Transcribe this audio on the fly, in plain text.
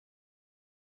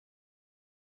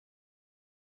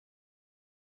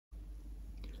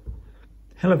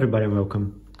Hello everybody and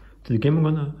welcome. Today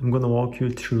I'm gonna walk you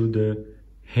through the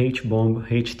HBomb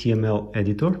HTML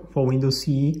editor for Windows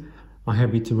CE. I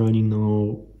have it running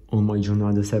now on my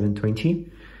Jornada 720,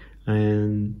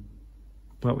 and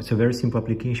well, it's a very simple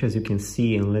application as you can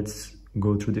see, and let's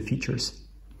go through the features.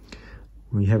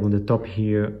 We have on the top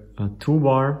here a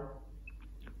toolbar.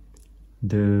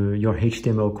 Your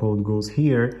HTML code goes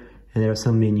here, and there are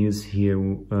some menus here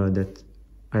that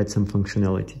add some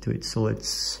functionality to it. So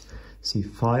let's see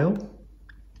file.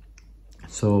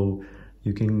 So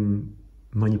you can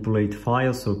manipulate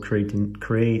files, so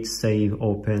create, save,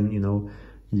 open,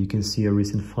 you can see a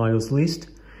recent files list.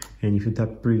 And if you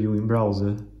tap preview in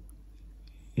browser,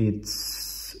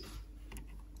 it's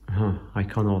I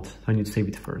need to save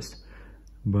it first.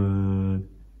 But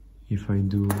if I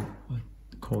do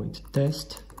call it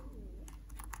test,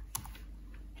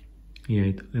 yeah,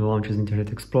 it launches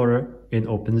Internet Explorer and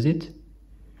opens it.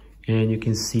 And you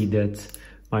can see that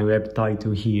my web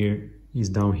title here is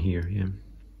down here, yeah.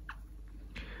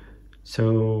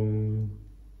 So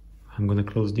I'm gonna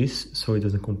close this so it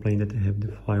doesn't complain that I have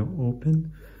the file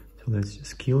open. So let's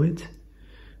just kill it.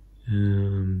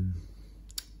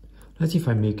 Let's see if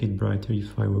I make it brighter,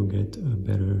 if I will get a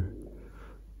better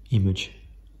image.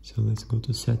 So let's go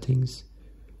to settings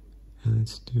and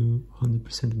let's do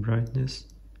 100% brightness.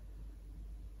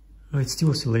 Oh, it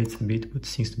still oscillates a bit, but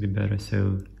seems to be better,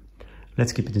 so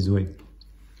let's keep it this way.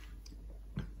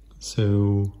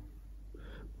 So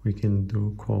we can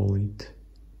call it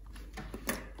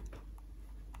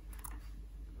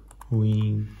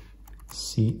Win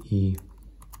CE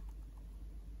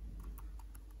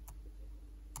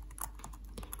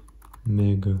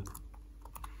Mega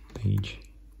Page.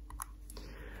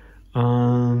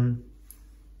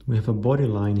 We have a body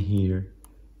line here,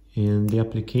 and the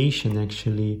application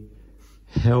actually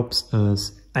helps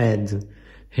us add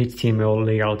HTML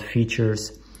layout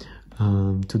features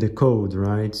to the code,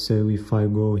 right? So if I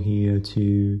go here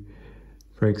to,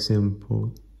 for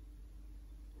example,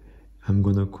 I'm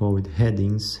gonna call it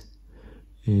headings,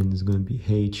 and it's gonna be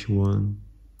H1.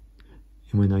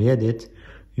 And when I add it,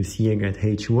 you see I got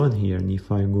H1 here. And if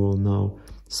I go now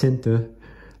center,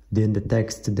 then the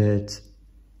text that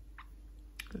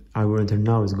I will enter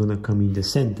now is gonna come in the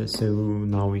center. So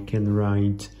now we can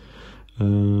write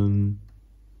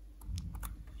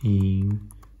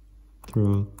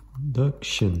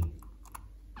introduction.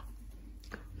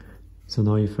 So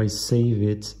now if I save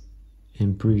it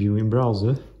and preview in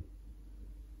browser,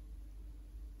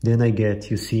 then I get,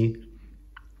 you see,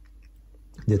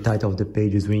 the title of the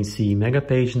page is Win CE Mega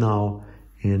Page now,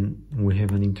 and we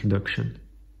have an introduction.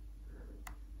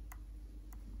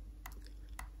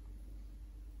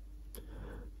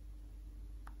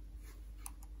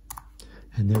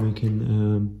 And then we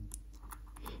can,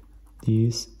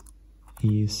 this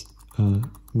is a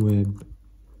web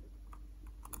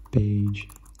page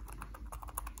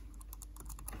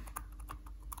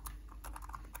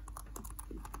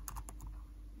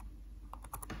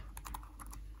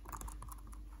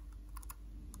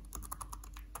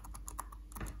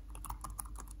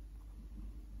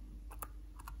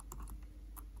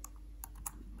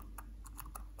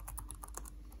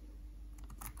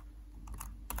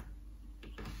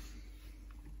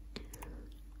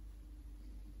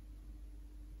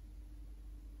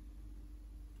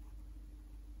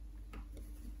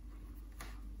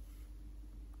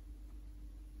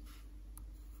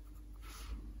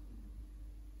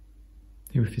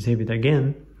If you save it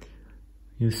again,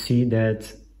 you see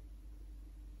that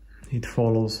it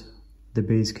follows the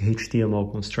basic HTML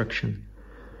construction,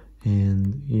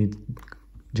 and it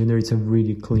generates a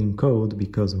really clean code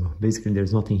because, well, basically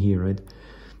there's nothing here, right?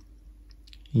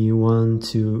 You want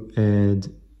to add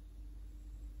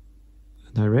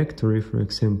a directory, for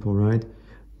example, right?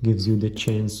 Gives you the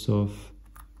chance of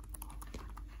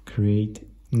creating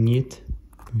it.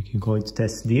 We can call it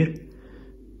test.dir,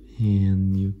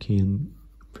 and you can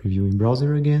preview in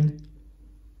browser again.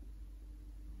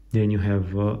 Then you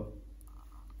have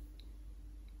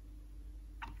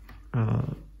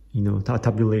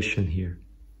tabulation here.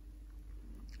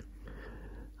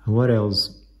 What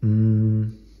else?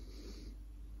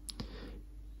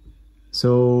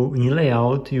 So in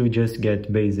layout you just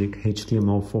get basic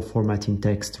HTML for formatting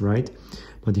text, right?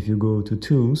 But if you go to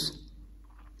tools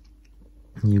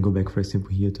and you go back, for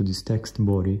example, here to this text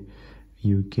body,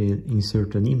 you can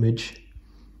insert an image,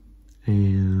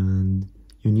 and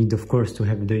you need, of course, to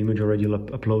have the image already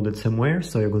uploaded somewhere.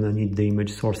 So you're gonna need the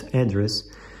image source address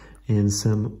and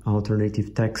some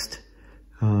alternative text.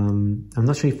 I'm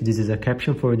not sure if this is a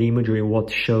caption for the image or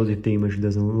what shows if the image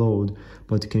doesn't load,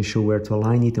 but you can show where to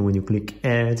align it, and when you click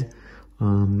add,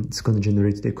 it's going to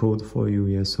generate the code for you.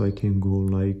 Yeah, so I can go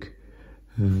like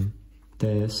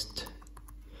test,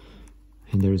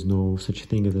 and there is no such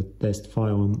thing as a test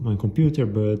file on my computer,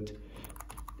 but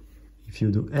if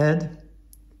you do add,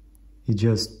 it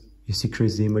just, you see,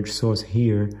 creates the image source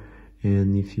here,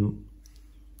 and if you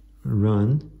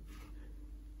run,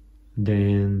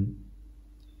 then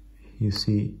you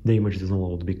see the image doesn't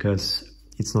load because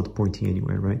it's not pointing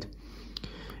anywhere, right?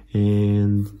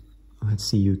 And let's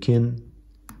see, you can,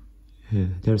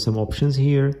 there are some options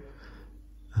here.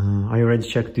 I already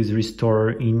checked this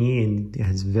restore ini, and it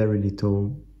has very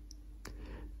little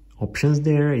options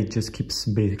there. It just keeps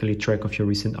basically track of your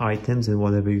recent items and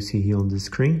whatever you see here on the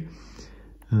screen.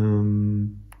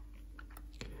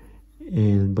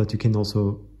 But you can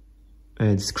also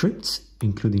add scripts,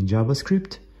 including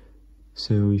JavaScript.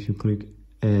 So if you click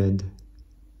add,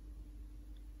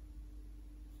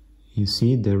 you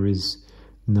see there is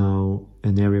now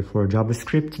an area for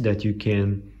JavaScript that you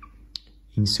can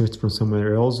insert from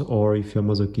somewhere else, or if you're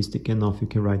masochistic enough, you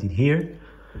can write it here.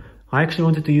 I actually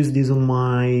wanted to use this on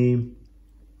my,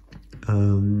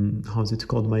 how's it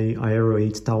called, my Aero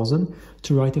 8000,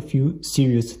 to write a few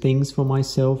serious things for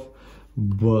myself,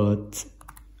 but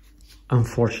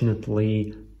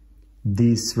unfortunately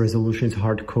this resolution is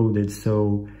hard-coded,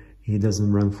 so it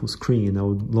doesn't run full screen. I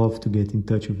would love to get in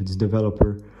touch with this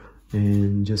developer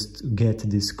and just get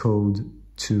this code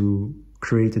to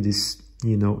create this,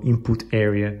 you know, input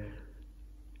area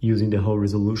using the whole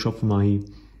resolution of my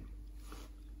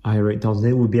Aero 8000.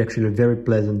 It would be actually a very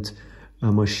pleasant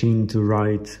machine to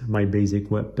write my basic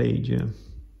web page. Yeah.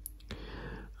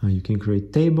 You can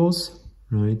create tables,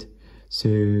 right? So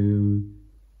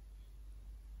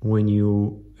when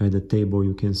you add a table,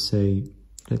 you can say,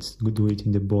 let's do it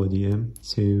in the body. Yeah?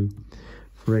 So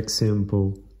for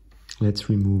example, let's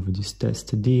remove this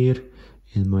test dir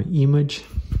and my image,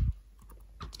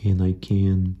 and I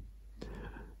can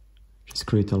just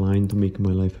create a line to make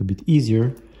my life a bit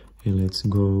easier. And let's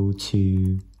go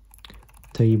to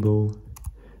table,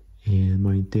 and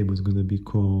my table is gonna be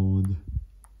called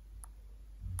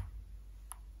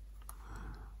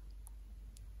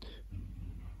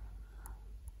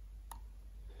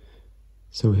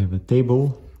so we have a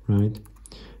table, right?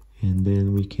 And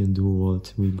then we can do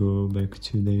what? We go back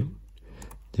to the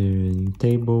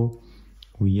table,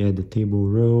 we add the table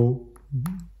row,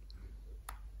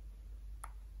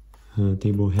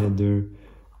 table header,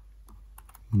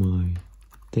 my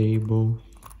table,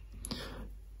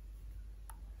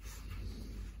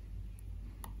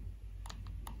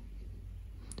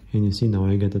 and you see now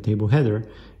I get a table header.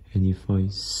 And if I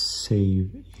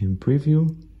save and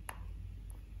preview,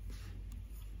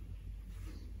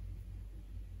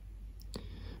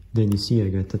 then you see I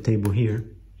got the table here,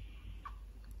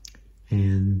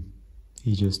 and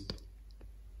it just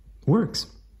works.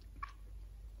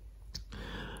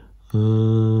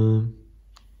 You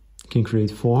can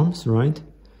create forms, right?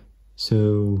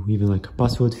 So even like a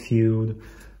password field,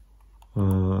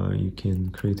 you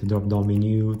can create a drop-down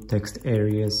menu, text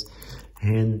areas,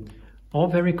 and all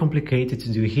very complicated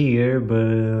to do here,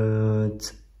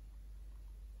 but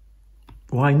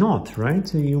why not, right?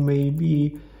 So you may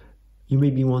be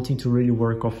wanting to really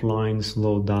work offline,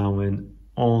 slow down and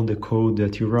on the code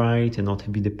that you write and not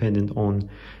be dependent on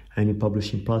any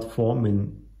publishing platform,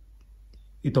 and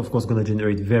it of course gonna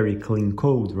generate very clean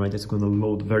code, right? It's gonna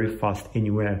load very fast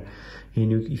anywhere.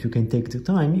 And if you can take the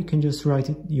time, you can just write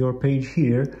your page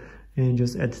here and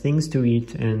just add things to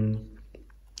it, and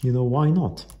you know, why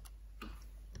not?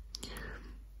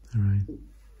 All right.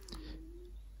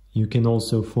 You can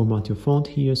also format your font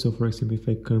here. So for example, if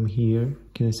I come here,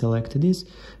 can I select this?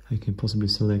 I can possibly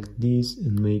select this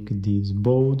and make this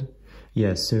bold.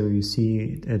 Yeah, so you see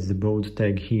it adds the bold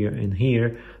tag here and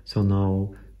here. So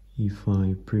now if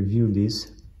I preview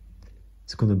this,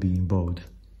 it's gonna be in bold.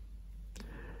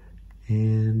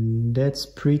 And that's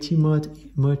pretty much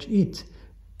it.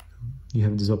 You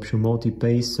have this option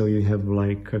multi-paste, so you have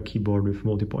like a keyboard with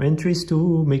multiple entries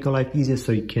to make your life easier,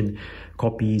 so you can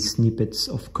copy snippets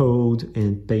of code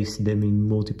and paste them in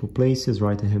multiple places,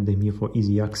 right? I have them here for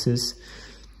easy access.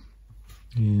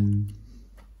 And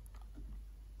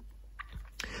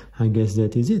I guess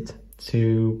that is it.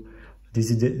 So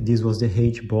this was the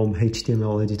HBOM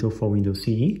HTML editor for Windows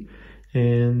CE,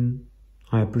 and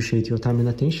I appreciate your time and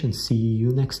attention. See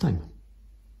you next time.